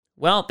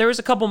Well, there was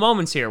a couple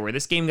moments here where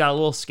this game got a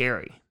little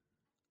scary.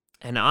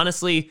 And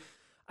honestly,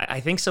 I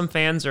think some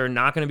fans are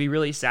not going to be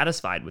really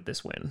satisfied with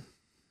this win.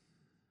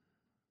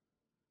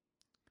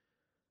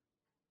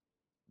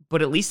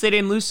 But at least they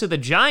didn't lose to the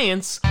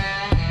Giants.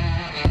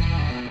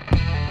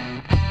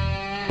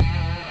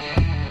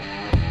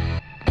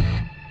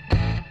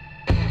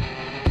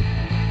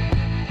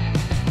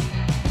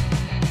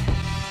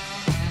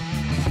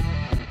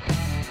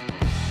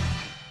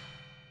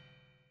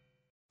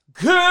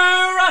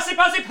 Grassy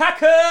Posse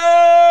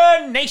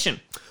Packer Nation.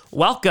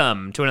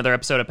 Welcome to another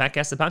episode of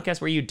Packcast, the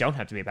podcast where you don't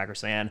have to be a Packers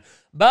fan,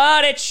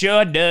 but it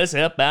sure does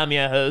help. I'm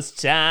your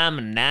host, Tom,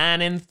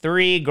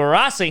 9-3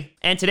 Grassi,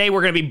 and today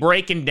we're going to be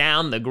breaking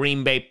down the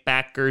Green Bay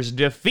Packers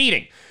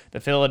defeating the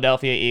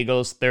Philadelphia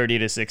Eagles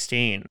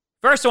 30-16.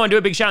 First, I want to do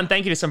a big shout and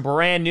thank you to some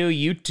brand new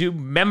YouTube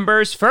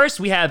members. First,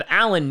 we have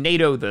Alan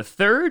Nato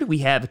III, we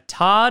have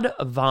Todd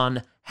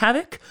Von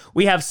Havoc,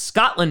 we have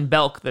Scotland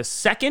Belk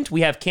II,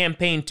 we have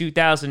Campaign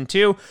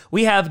 2002,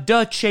 we have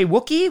Da Che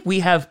Wookie,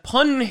 we have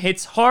Pun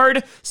Hits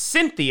Hard,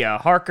 Cynthia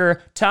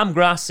Harker, Tom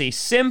Grassi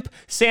Simp,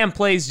 Sam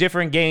Plays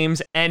Different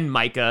Games, and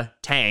Micah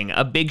Tang.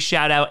 A big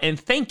shout out and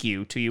thank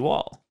you to you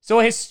all. So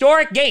a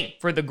historic game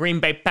for the Green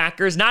Bay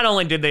Packers. Not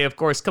only did they, of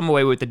course, come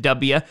away with the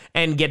W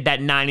and get that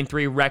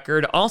 9-3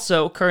 record,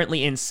 also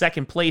currently in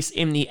second place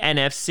in the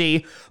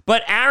NFC,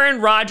 but Aaron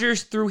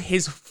Rodgers threw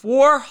his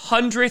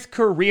 400th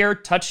career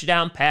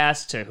touchdown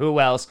pass to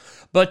who else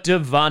but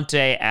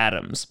Davante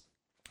Adams.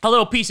 A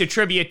little piece of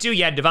trivia, too.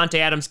 You had Davante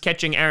Adams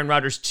catching Aaron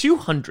Rodgers'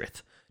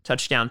 200th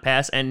touchdown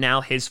pass and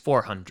now his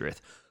 400th.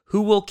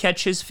 Who will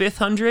catch his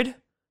 500?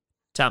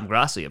 Tom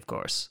Grassi, of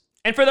course.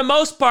 And for the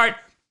most part,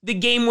 the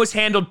game was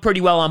handled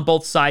pretty well on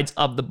both sides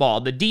of the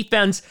ball. The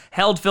defense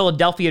held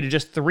Philadelphia to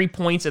just 3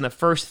 points in the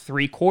first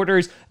 3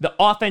 quarters. The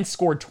offense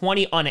scored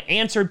 20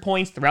 unanswered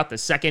points throughout the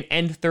second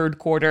and third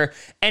quarter,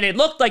 and it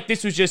looked like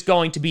this was just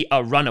going to be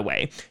a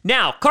runaway.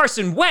 Now,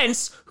 Carson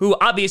Wentz, who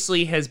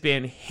obviously has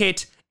been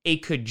hit a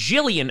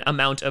cajillion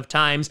amount of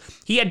times,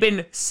 he had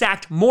been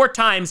sacked more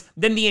times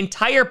than the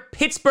entire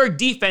Pittsburgh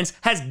defense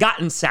has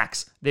gotten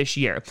sacks this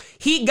year.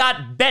 He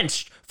got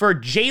benched for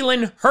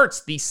Jalen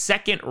Hurts, the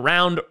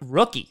second-round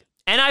rookie.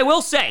 And I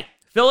will say,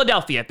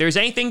 Philadelphia, if there's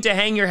anything to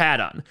hang your hat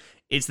on,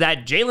 it's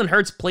that Jalen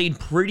Hurts played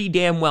pretty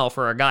damn well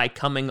for a guy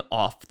coming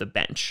off the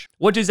bench.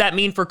 What does that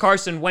mean for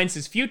Carson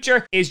Wentz's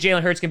future? Is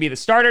Jalen Hurts going to be the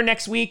starter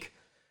next week?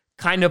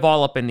 Kind of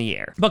all up in the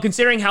air. But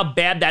considering how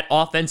bad that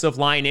offensive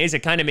line is, it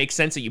kind of makes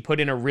sense that you put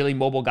in a really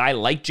mobile guy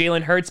like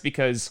Jalen Hurts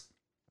because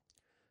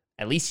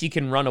at least he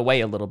can run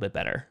away a little bit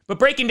better. But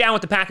breaking down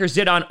what the Packers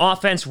did on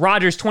offense,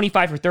 Rodgers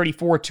 25 for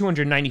 34,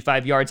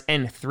 295 yards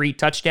and 3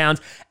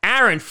 touchdowns.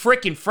 Aaron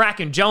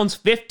frackin' Jones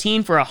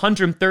 15 for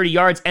 130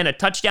 yards and a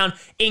touchdown,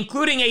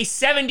 including a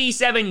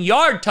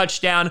 77-yard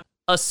touchdown,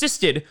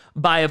 assisted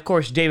by, of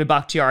course, David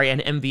Bakhtiari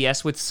and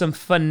MVS with some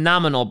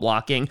phenomenal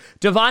blocking.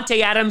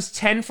 Davante Adams,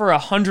 10 for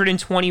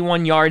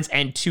 121 yards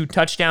and 2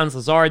 touchdowns.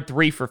 Lazard,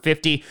 3 for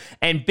 50.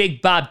 And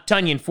Big Bob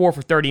Tunyon, 4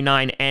 for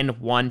 39 and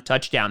 1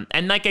 touchdown.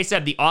 And like I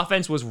said, the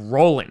offense was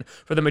rolling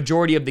for the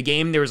majority of the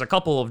game. There was a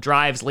couple of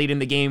drives late in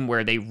the game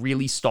where they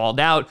really stalled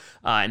out,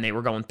 and they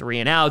were going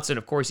 3 and outs. And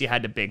of course, you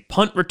had the big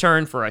punt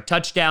return for a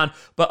touchdown.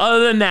 But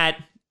other than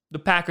that, the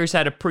Packers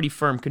had a pretty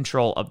firm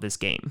control of this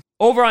game.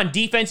 Over on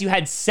defense, you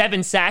had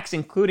 7 sacks,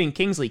 including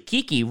Kingsley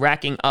Keke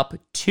racking up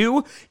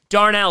 2.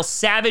 Darnell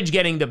Savage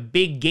getting the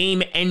big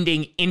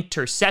game-ending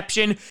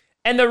interception.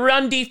 And the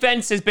run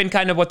defense has been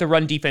kind of what the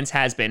run defense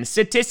has been.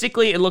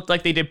 Statistically, it looked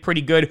like they did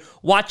pretty good.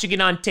 Watching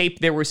it on tape,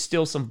 there were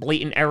still some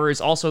blatant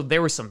errors. Also,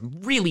 there was some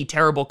really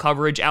terrible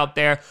coverage out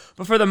there.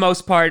 But for the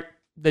most part,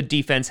 the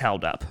defense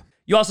held up.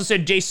 You also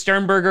said Jay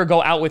Sternberger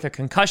go out with a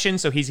concussion,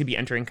 so he's going to be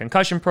entering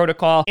concussion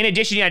protocol. In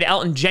addition, you had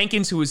Elton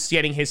Jenkins, who was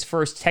getting his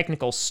first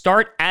technical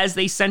start as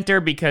a center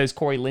because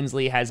Corey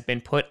Linsley has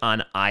been put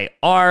on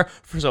IR,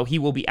 so he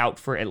will be out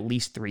for at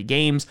least 3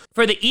 games.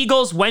 For the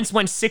Eagles, Wentz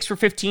went 6 for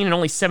 15 and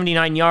only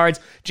 79 yards.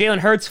 Jalen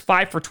Hurts,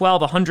 5 for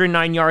 12,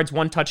 109 yards,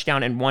 1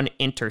 touchdown, and 1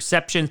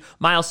 interception.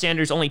 Miles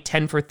Sanders, only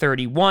 10 for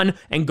 31,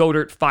 and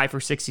Goddard, 5 for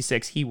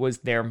 66. He was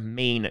their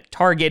main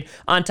target.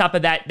 On top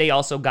of that, they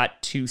also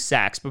got 2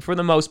 sacks, but for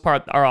the most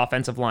part, our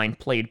offensive line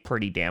played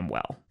pretty damn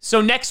well. So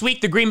next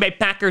week, the Green Bay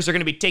Packers are going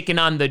to be taking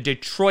on the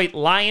Detroit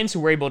Lions, who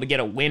were able to get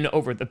a win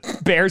over the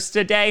Bears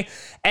today,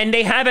 and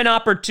they have an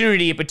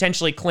opportunity to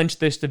potentially clinch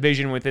this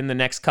division within the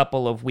next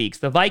couple of weeks.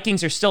 The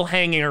Vikings are still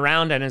hanging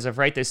around, and as of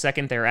right this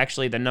second, they're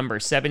actually the number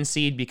 7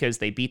 seed because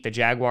they beat the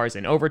Jaguars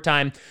in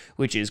overtime,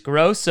 which is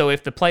gross. So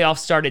if the playoffs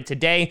started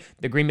today,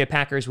 the Green Bay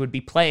Packers would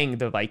be playing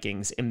the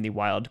Vikings in the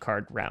wild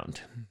card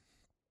round.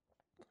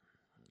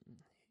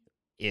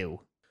 Ew.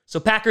 So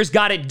Packers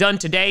got it done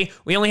today.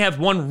 We only have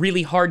one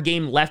really hard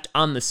game left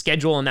on the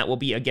schedule, and that will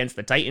be against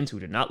the Titans, who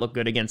did not look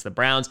good against the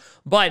Browns.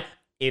 But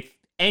if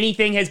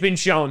anything has been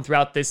shown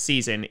throughout this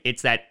season,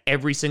 it's that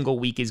every single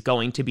week is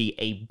going to be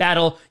a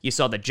battle. You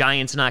saw the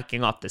Giants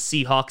knocking off the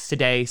Seahawks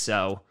today,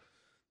 so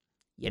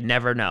you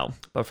never know.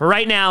 But for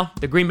right now,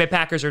 the Green Bay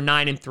Packers are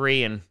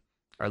 9-3, and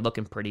are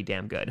looking pretty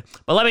damn good.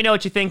 But let me know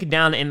what you think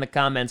down in the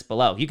comments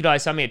below. You can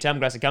always find me at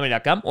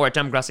TomGrassiComedy.com or at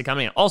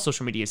TomGrassiComedy on all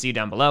social media. See you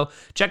down below.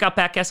 Check out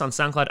Patcast on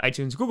SoundCloud,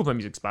 iTunes, Google Play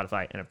Music,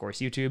 Spotify, and of course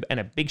YouTube. And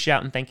a big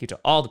shout and thank you to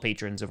all the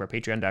patrons over at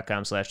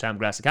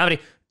patreon.com/TomGrassiComedy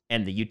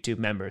and the YouTube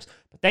members.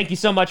 But thank you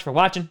so much for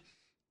watching.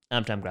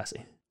 I'm Tom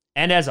Grassi.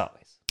 And as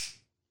always,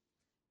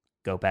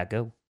 go Pack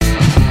Go.